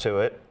nuts to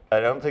it. I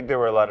don't think there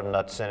were a lot of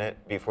nuts in it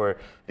before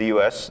the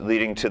U.S.,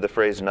 leading to the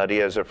phrase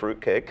nutty as a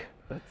fruitcake.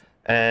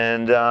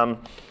 And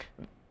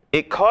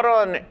it caught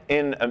on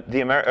in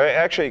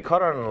actually it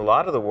caught on in a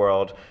lot of the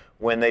world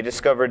when they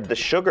discovered the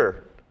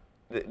sugar.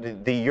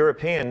 The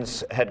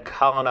Europeans had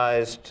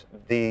colonized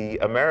the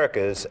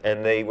Americas,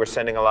 and they were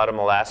sending a lot of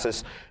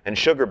molasses and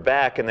sugar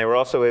back, and they were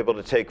also able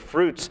to take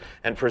fruits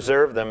and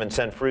preserve them and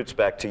send fruits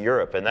back to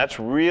Europe, and that's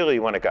really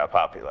when it got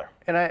popular.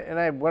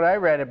 And what I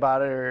read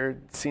about it or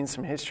seen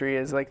some history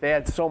is like they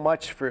had so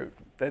much fruit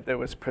that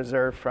was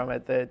preserved from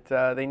it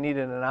that they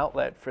needed an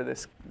outlet for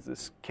this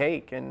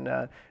cake, and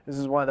this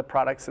is one of the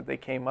products that they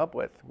came up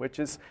with, which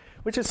is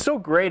so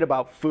great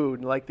about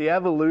food. Like the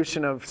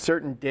evolution of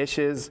certain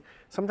dishes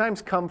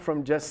sometimes come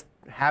from just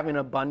having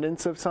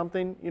abundance of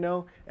something,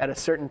 at a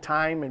certain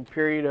time and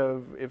period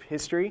of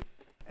history,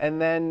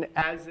 and then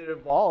as it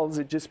evolves,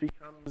 it just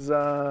becomes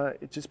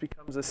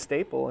a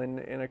staple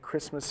in a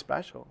Christmas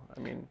special. I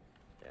mean,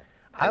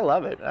 I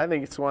love it. I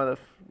think it's one of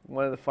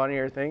the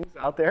funnier things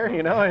out there,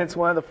 and it's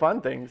one of the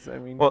fun things. I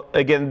mean, well,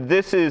 again,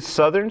 this is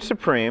Southern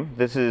Supreme.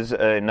 This is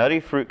a nutty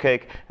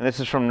fruitcake, and this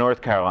is from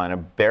North Carolina,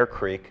 Bear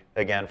Creek.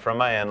 Again, from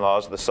my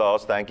in-laws, the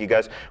Sauls. Thank you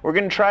guys. We're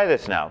going to try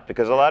this now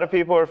because a lot of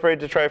people are afraid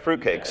to try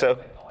fruitcake. So,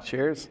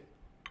 cheers.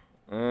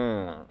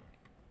 I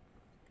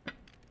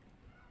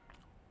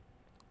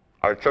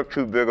took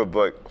too big a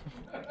bite.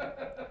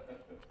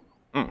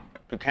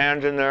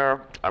 Pecans in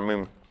there. I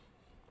mean,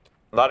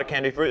 a lot of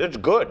candied fruit. It's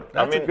good.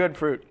 That's a good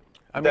fruit.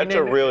 That's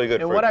a really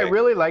good fruit. And what I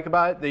really like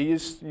about it, they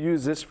use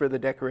this for the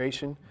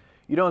decoration.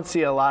 You don't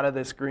see a lot of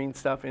this green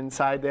stuff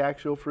inside the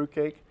actual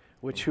fruitcake,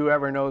 which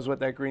whoever knows what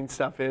that green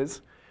stuff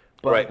is.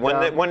 But,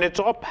 right. When it's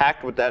all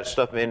packed with that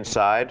stuff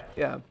inside,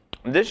 yeah.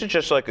 This is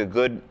just like a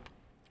good,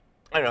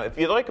 I don't know, if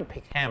you like a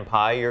pecan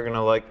pie, you're going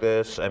to like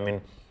this. I mean,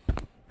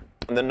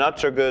 The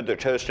nuts are good. They're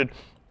toasted.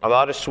 A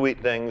lot of sweet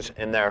things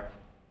in there.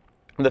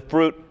 The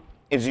fruit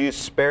is used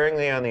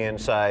sparingly on the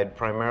inside,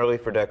 primarily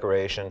for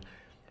decoration.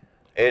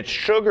 It's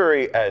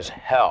sugary as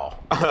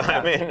hell.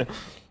 I mean,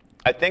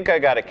 I think I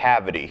got a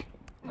cavity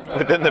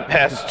within the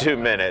past 2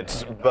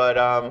 minutes. But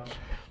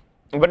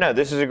no,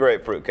 this is a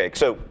great fruitcake.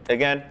 So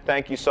again,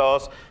 thank you,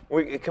 Sauls.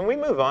 Can we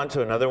move on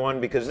to another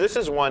one? Because this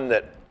is one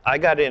that I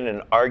got in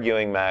an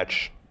arguing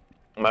match.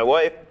 My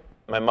wife,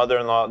 my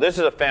mother-in-law, this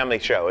is a family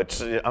show.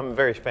 I'm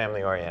very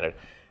family-oriented.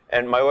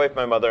 And my wife,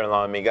 my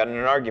mother-in-law, and me got in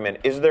an argument.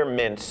 Is there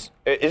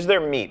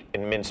meat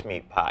in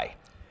mincemeat pie?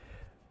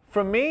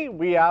 For me,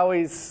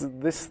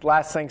 this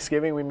last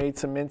Thanksgiving, we made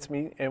some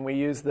mincemeat, and we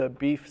used the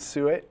beef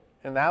suet.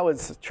 And that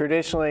was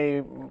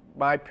traditionally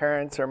my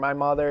parents, or my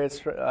mother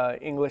is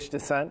English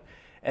descent.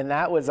 And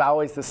that was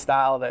always the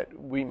style that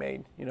we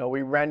made. You know,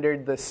 we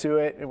rendered the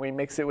suet, and we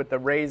mix it with the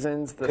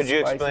raisins, the Could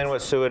you spices. explain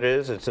what suet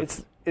is?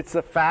 It's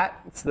the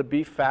fat, it's the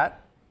beef fat.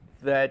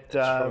 That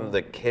from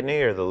the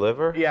kidney or the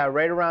liver? Yeah,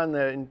 right around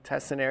the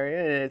intestine area,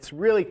 and it's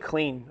really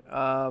clean.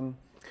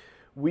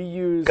 We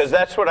use... Because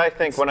that's what I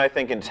think when I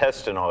think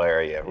intestinal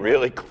area,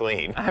 really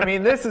clean. I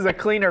mean, this is a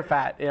cleaner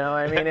fat, you know,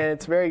 I mean, and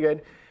it's very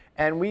good.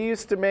 And we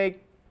used to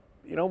make,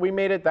 you know, we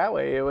made it that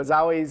way. It was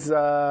always,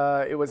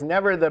 it was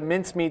never the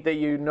mincemeat that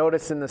you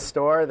notice in the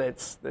store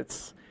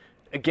that's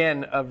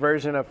again, a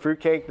version of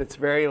fruitcake that's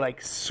very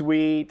like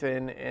sweet,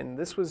 and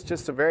this was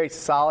just a very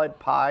solid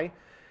pie.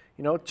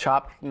 You know,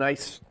 chopped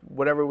nice,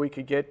 whatever we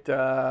could get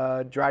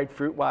dried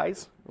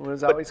fruit-wise. It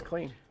was always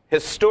clean.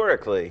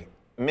 Historically,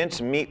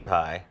 mince meat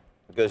pie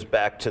goes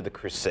back to the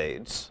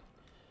Crusades.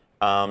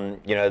 You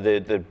know,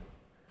 the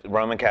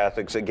Roman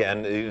Catholics,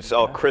 again, it's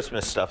all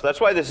Christmas stuff.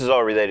 That's why this is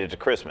all related to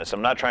Christmas.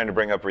 I'm not trying to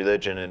bring up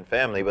religion and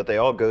family, but they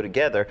all go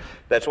together.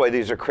 That's why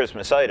these are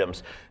Christmas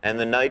items. And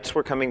the knights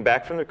were coming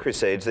back from the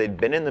Crusades. They'd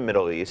been in the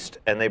Middle East,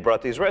 and they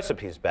brought these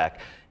recipes back.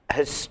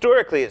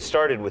 Historically, it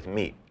started with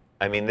meat.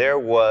 I mean, there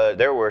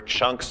were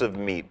chunks of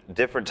meat,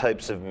 different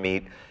types of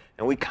meat,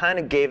 and we kind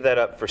of gave that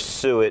up for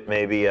suet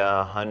maybe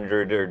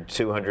 100 or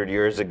 200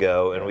 years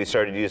ago, and we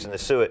started using the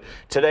suet.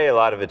 Today, a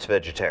lot of it's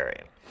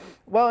vegetarian.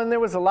 Well, and there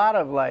was a lot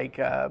of like,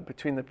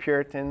 between the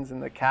Puritans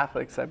and the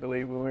Catholics, I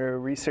believe, when we were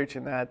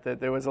researching that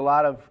there was a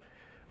lot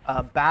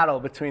of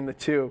battle between the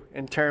two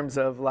in terms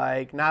of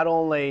like, not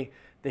only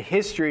the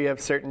history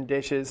of certain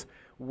dishes,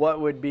 what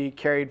would be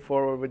carried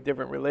forward with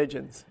different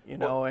religions, you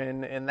know,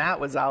 and that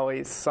was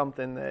always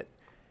something that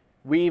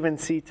we even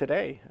see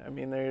today. I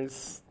mean,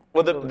 there's...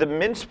 Well, the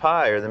mince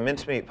pie or the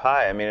mincemeat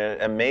pie, I mean,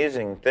 an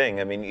amazing thing.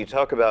 I mean, you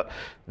talk about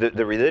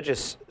the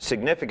religious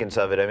significance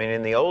of it. I mean,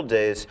 in the old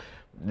days,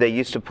 they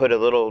used to put it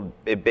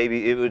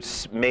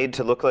was made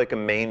to look like a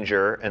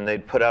manger, and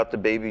they'd put out the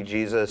baby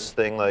Jesus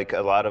thing like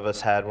a lot of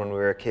us had when we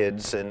were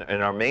kids in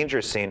our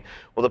manger scene.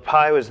 Well, the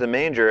pie was the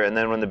manger, and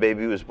then when the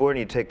baby was born,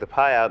 you'd take the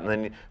pie out, and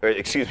then,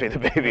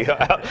 the baby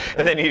out,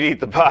 and then you'd eat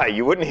the pie.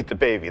 You wouldn't eat the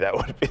baby.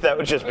 That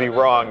would just be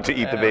wrong to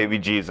eat the baby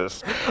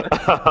Jesus.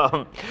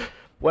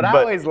 What I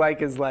always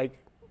like is like,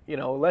 you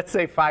know, let's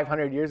say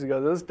 500 years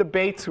ago, those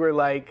debates were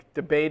like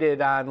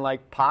debated on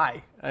like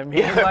pie. I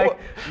mean, like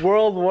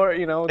World War,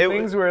 you know,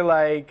 things were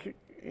like,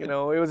 you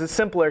know, it was a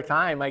simpler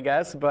time, I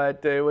guess,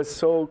 but it was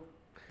so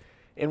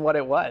in what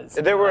it was.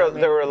 There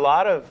were a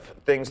lot of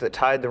things that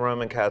tied the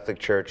Roman Catholic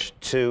Church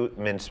to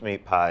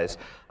mincemeat pies.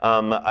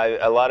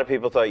 A lot of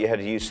people thought you had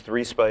to use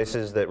 3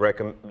 spices that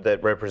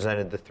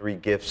represented the 3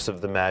 gifts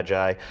of the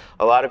Magi.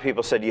 A lot of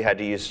people said you had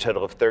to use a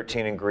total of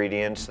 13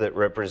 ingredients that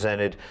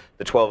represented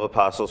the 12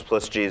 apostles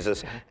plus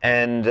Jesus.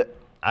 And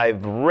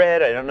I've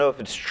read, I don't know if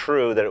it's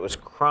true, that it was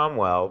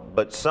Cromwell,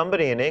 but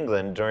somebody in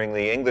England during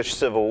the English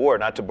Civil War,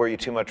 not to bore you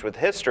too much with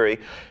history,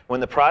 when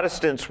the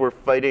Protestants were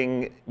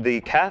fighting the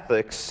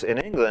Catholics in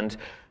England,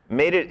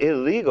 made it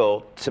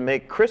illegal to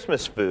make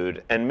Christmas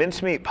food, and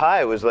mincemeat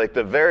pie was like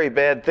the very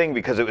bad thing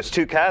because it was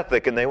too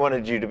Catholic and they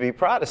wanted you to be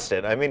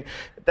Protestant. I mean,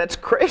 that's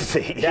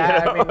crazy. Yeah,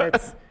 you know? I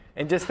mean,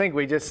 and just think,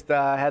 we just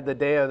had the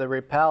day of the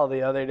repeal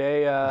the other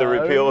day. The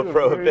repeal of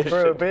prohibition.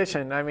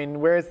 Prohibition. I mean,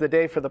 where's the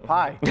day for the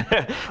pie?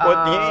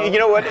 Well, you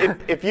know what?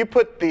 If you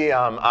put the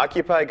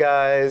Occupy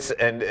guys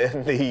and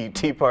the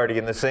Tea Party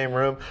in the same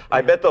room,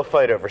 I bet they'll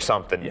fight over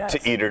something to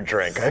eat or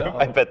drink. So,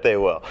 I bet they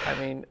will. I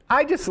mean,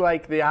 I just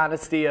like the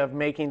honesty of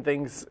making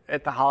things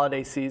at the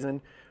holiday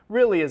season.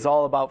 Really is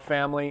all about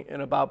family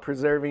and about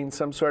preserving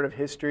some sort of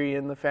history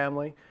in the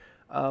family.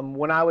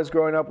 When I was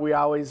growing up, we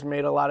always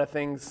made a lot of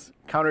things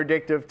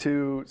counterdictive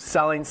to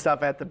selling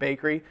stuff at the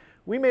bakery.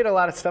 We made a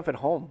lot of stuff at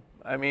home.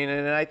 I mean,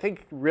 and I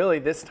think really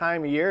this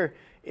time of year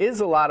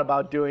is a lot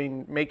about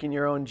making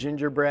your own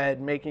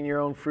gingerbread, making your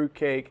own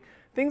fruitcake,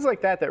 things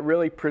like that that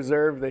really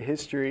preserve the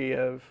history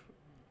of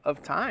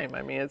time.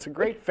 I mean, it's a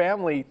great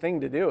family thing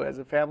to do. As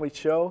a family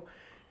show,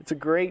 it's a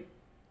great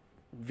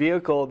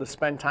vehicle to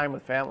spend time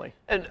with family.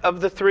 And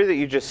of the 3 that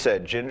you just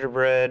said,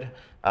 gingerbread,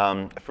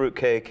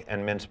 fruitcake,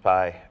 and mince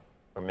pie,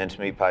 or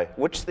mincemeat pie,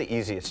 which is the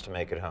easiest to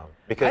make at home?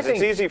 Because it's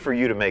think- easy for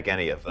you to make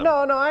any of them.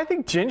 No, I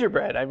think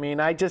gingerbread. I mean,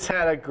 I just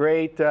had a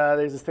great,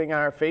 there's this thing on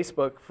our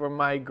Facebook from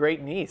my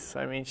great niece.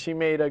 I mean, she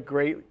made a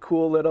great,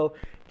 cool little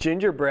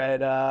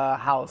gingerbread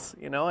house,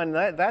 you know, and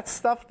that's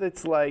stuff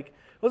that's like,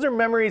 those are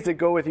memories that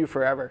go with you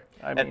forever.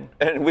 I mean,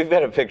 And we've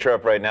got a picture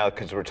up right now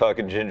because we're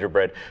talking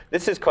gingerbread.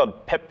 This is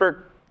called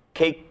Pepper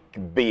Cake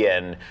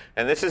Bien,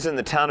 and this is in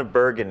the town of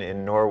Bergen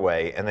in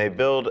Norway. And they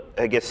build,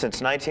 I guess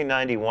since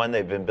 1991,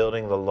 they've been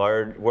building the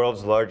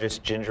world's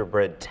largest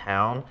gingerbread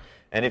town.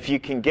 And if you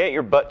can get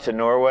your butt to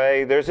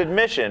Norway, there's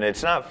admission.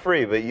 It's not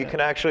free, but you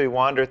can actually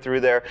wander through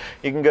there.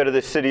 You can go to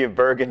the City of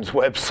Bergen's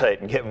website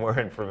and get more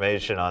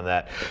information on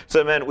that.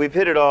 So, man, we've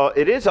hit it all.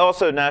 It is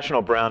also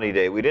National Brownie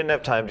Day. We didn't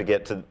have time to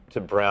get to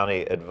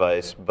brownie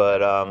advice, but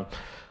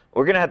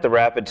we're going to have to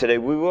wrap it today.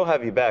 We will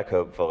have you back,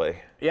 hopefully.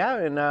 yeah,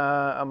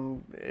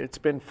 and it's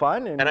been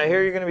fun. And I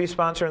hear you're going to be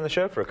sponsoring the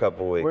show for a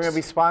couple weeks. We're going to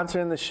be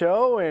sponsoring the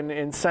show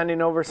and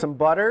sending over some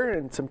butter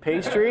and some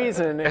pastries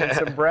and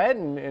some bread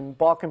and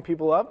bulking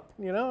people up,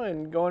 you know,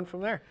 and going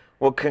from there.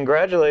 Well,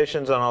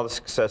 congratulations on all the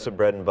success of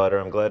Bread and Butter.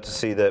 I'm glad to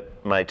see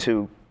that my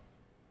two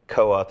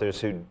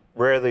co-authors who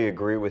rarely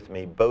agree with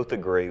me both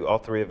agree, all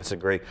three of us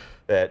agree,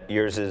 that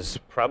yours is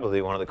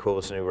probably one of the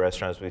coolest new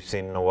restaurants we've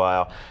seen in a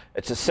while.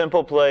 It's a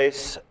simple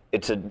place.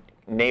 It's a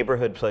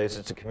neighborhood place.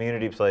 It's a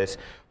community place.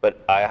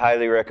 But I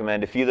highly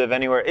recommend, if you live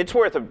anywhere, it's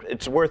worth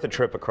a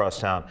trip across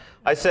town.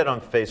 I said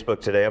on Facebook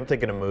today, I'm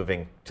thinking of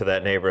moving to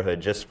that neighborhood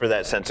just for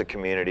that sense of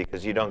community,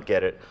 because you don't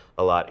get it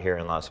a lot here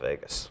in Las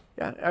Vegas.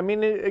 Yeah, I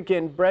mean,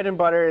 again, Bread and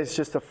Butter is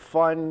just a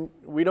fun,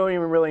 we don't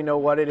even really know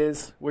what it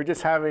is. We're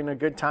just having a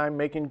good time,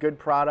 making good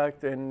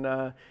product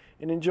and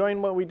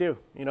enjoying what we do.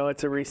 You know,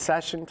 it's a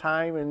recession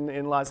time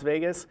in Las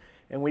Vegas,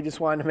 and we just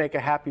wanted to make a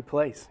happy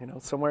place, you know,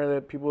 somewhere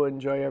that people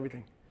enjoy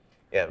everything.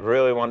 Yeah,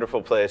 really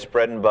wonderful place,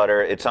 Bread and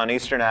Butter. It's on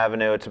Eastern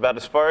Avenue. It's about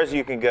as far as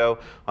you can go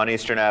on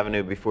Eastern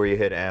Avenue before you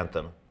hit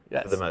Anthem.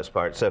 Yes. For the most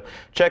part. So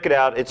check it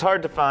out. It's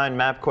hard to find,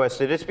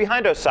 MapQuest. It's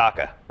behind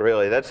Osaka,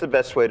 really. That's the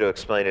best way to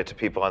explain it to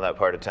people on that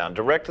part of town.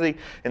 Directly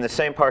in the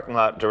same parking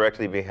lot,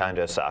 directly behind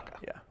Osaka.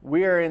 Yeah,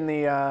 we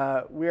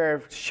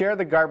are share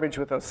the garbage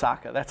with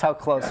Osaka. That's how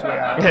close we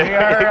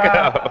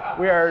are.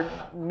 We are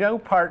no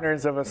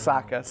partners of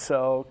Osaka.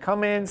 So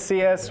come in,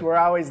 see us. We're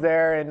always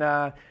there,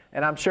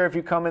 and I'm sure if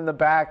you come in the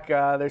back,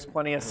 there's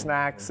plenty of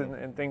snacks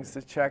and things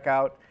to check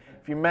out.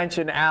 If you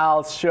mention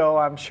Al's show,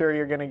 I'm sure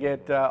you're going to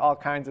get all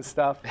kinds of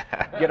stuff.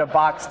 Get a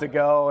box to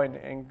go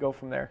and go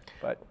from there.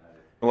 But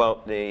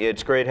well,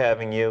 it's great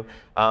having you.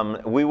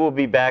 We will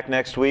be back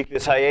next week.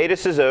 This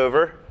hiatus is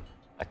over.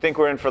 I think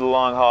we're in for the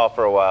long haul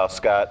for a while,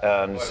 Scott.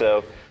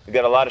 So we've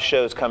got a lot of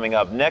shows coming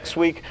up. Next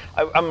week,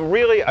 I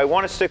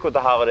want to stick with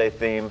the holiday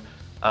theme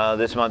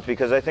this month,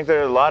 because I think there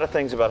are a lot of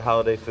things about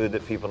holiday food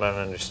that people don't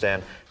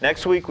understand.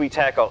 Next week, we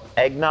tackle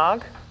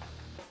eggnog.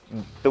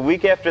 The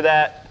week after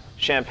that,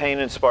 champagne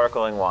and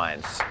sparkling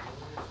wines.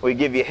 We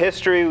give you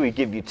history, we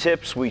give you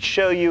tips, we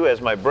show you, as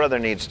my brother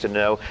needs to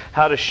know,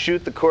 how to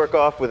shoot the cork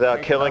off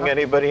without killing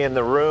anybody in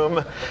the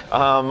room.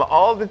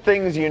 All the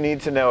things you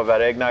need to know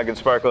about eggnog and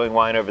sparkling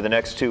wine over the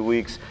next 2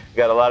 weeks. We've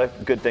got a lot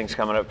of good things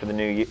coming up for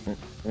the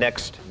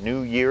next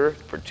new year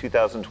for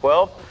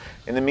 2012.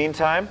 In the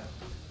meantime,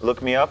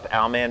 look me up,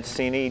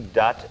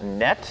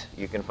 almancini.net.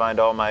 You can find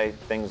all my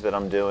things that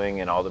I'm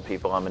doing and all the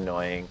people I'm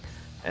annoying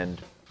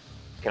and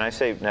can I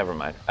say, never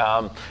mind.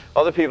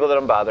 All the people that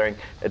I'm bothering,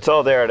 it's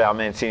all there at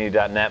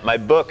almancini.net. My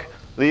book,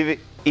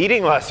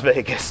 Eating Las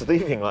Vegas,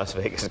 Leaving Las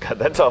Vegas, God,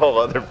 that's a whole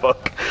other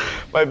book.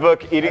 My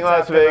book, Eating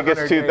Las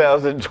Vegas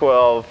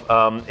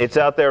 2012, it's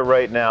out there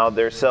right now.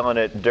 They're selling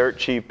it dirt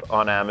cheap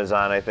on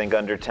Amazon, I think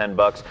under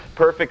 $10.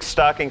 Perfect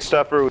stocking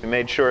stuffer. We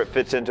made sure it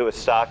fits into a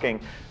stocking.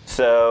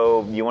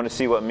 So you want to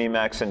see what me,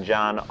 Max, and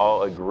John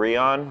all agree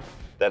on?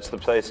 That's the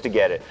place to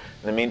get it.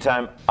 In the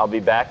meantime, I'll be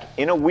back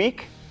in a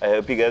week. I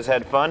hope you guys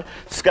had fun.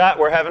 Scott,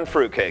 we're having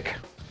fruitcake.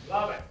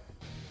 love it.